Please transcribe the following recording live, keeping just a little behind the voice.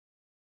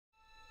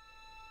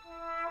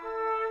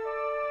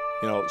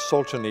You know,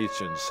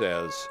 Solzhenitsyn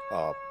says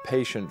a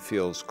patient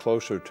feels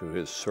closer to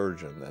his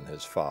surgeon than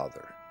his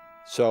father.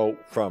 So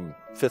from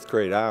 5th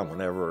grade on,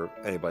 whenever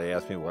anybody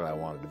asked me what I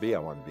wanted to be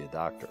a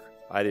doctor.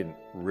 I didn't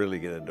really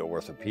get into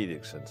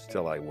orthopedics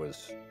until I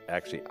was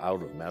actually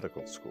out of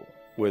medical school.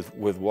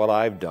 With what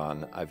I've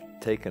done, I've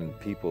taken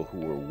people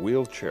who were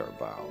wheelchair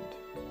bound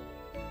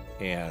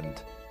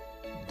and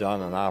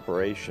done an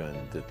operation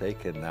that they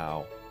can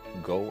now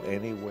go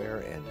anywhere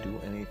and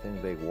do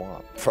anything they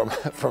want.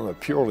 From a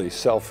purely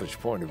selfish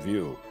point of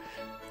view,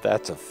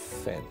 that's a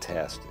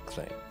fantastic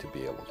thing to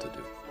be able to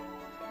do.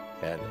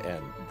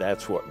 And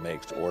that's what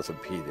makes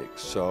orthopedics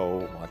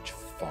so much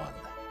fun.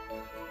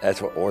 That's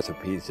what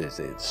orthopedics is,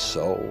 it's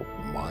so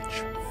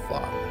much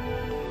fun.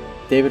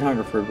 David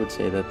Hungerford would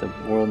say that the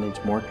world needs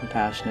more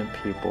compassionate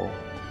people,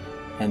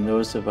 and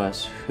those of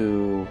us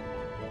who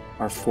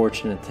are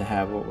fortunate to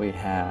have what we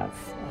have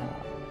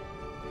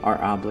are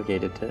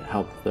obligated to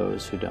help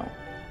those who don't.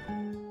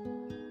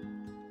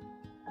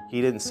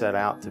 He didn't set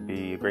out to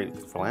be a great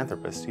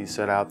philanthropist. He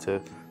set out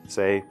to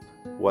say,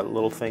 what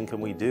little thing can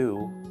we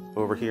do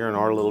over here in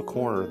our little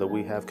corner that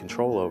we have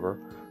control over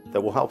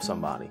that will help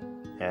somebody?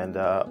 And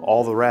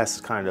all the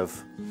rest kind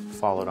of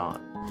followed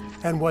on.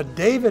 And what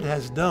David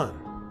has done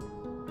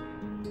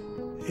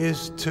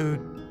is to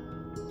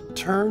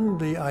turn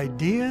the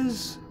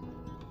ideas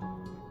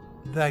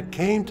that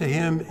came to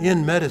him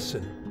in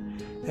medicine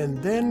and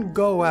then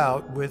go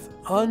out with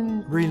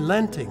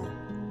unrelenting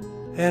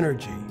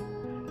energy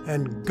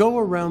and go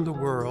around the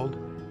world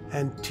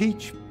and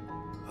teach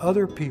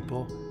other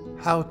people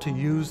how to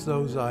use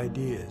those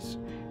ideas.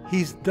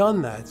 He's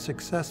done that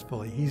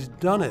successfully. He's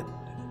done it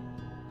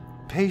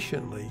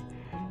patiently.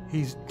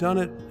 He's done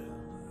it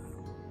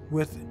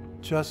with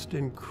just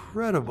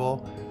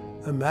incredible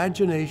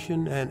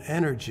imagination and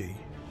energy.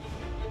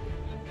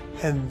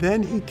 And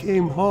then he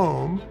came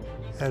home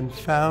and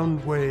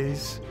found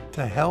ways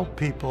to help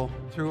people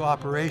through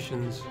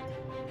operations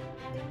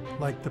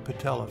like the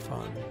Patella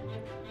Fund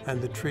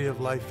and the Tree of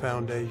Life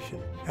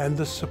Foundation and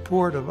the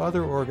support of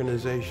other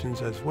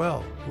organizations as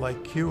well,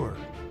 like CURE.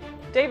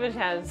 David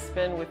has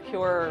been with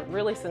CURE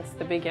really since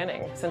the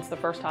beginning, since the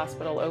first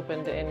hospital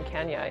opened in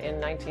Kenya in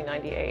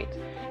 1998.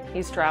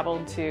 He's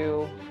traveled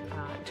to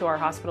our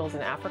hospitals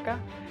in Africa,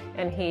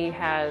 and he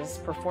has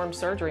performed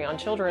surgery on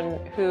children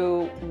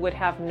who would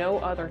have no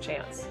other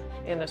chance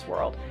in this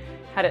world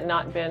had it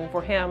not been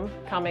for him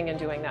coming and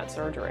doing that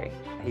surgery.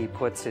 He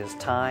puts his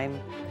time,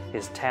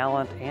 his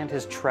talent, and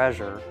his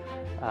treasure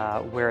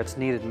where it's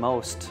needed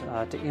most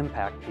to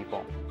impact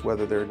people.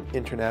 Whether they're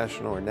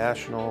international or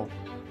national,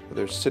 or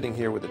they're sitting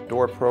here with a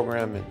door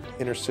program in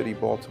inner city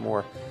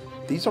Baltimore,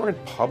 these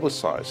aren't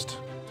publicized.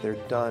 They're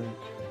done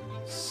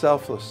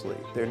selflessly.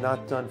 They're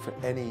not done for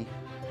any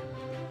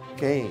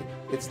gain.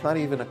 It's not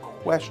even a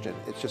question.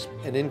 It's just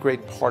an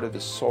ingrained part of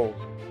his soul.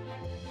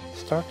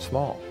 Start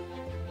small.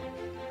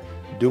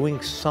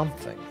 Doing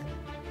something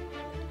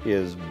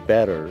is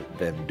better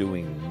than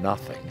doing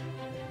nothing.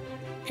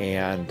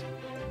 And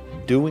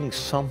doing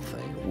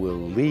something will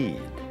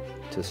lead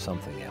to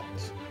something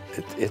else.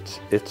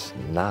 It's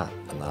not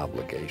an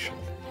obligation.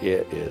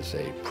 It is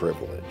a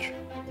privilege.